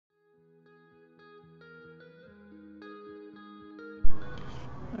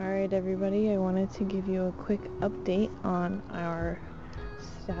Alright everybody, I wanted to give you a quick update on our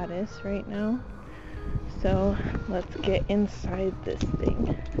status right now. So let's get inside this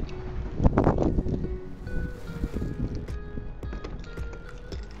thing.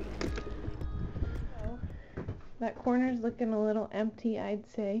 So that corner's looking a little empty, I'd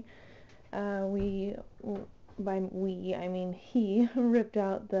say. By we, I mean he ripped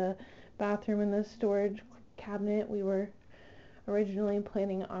out the bathroom and the storage cabinet. We were originally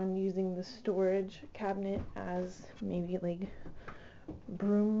planning on using the storage cabinet as maybe like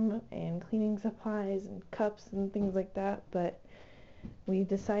broom and cleaning supplies and cups and things like that, but we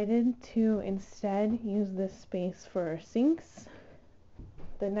decided to instead use this space for our sinks.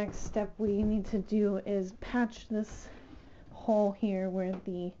 The next step we need to do is patch this hole here where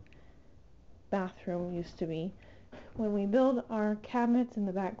the bathroom used to be. When we build our cabinets in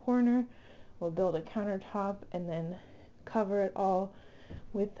the back corner, we'll build a countertop and then cover it all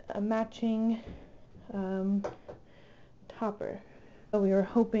with a matching topper. So we were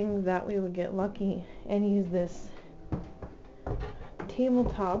hoping that we would get lucky and use this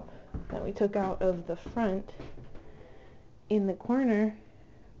tabletop that we took out of the front in the corner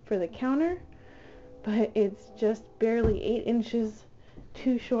for the counter, but it's just barely 8 inches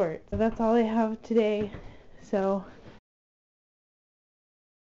too short. So that's all I have today. So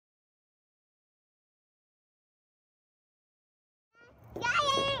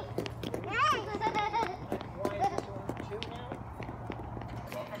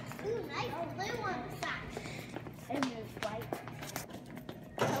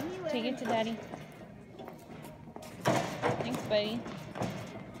take it to Daddy. Thanks, buddy.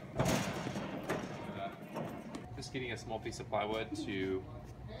 Just getting a small piece of plywood to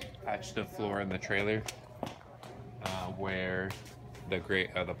patch the floor in the trailer where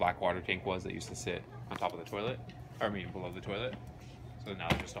the blackwater tank was that used to sit on top of the toilet, or I mean below the toilet. So now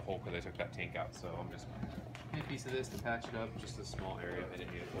it's just a hole because they took that tank out. So I'm just getting a piece of this to patch it up, just a small area. I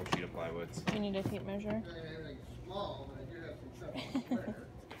didn't need a full sheet of plywood. So. You need a tape measure.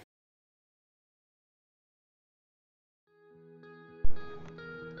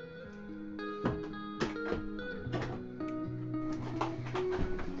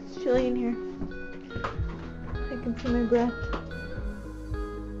 It's chilly in here. I can see my breath.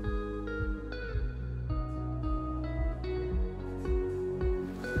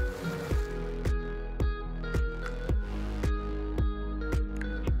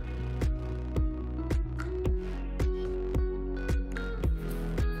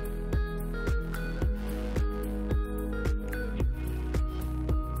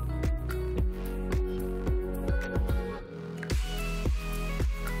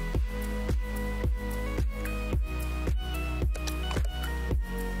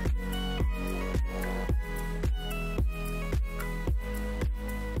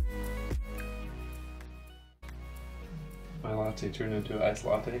 My latte turned into an iced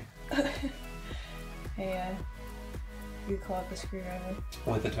latte. Hey, you call it the screwdriver.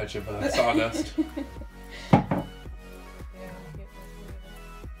 With a touch of sawdust.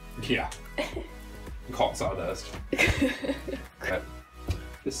 Yeah. Call it sawdust.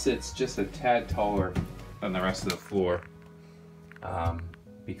 This sits just a tad taller than the rest of the floor.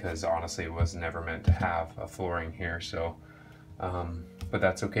 Because honestly it was never meant to have a flooring here, so but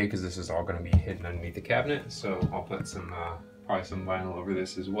that's okay because this is all going to be hidden underneath the cabinet, so I'll put some probably some vinyl over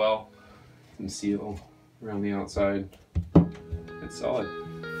this as well and seal around the outside. It's solid.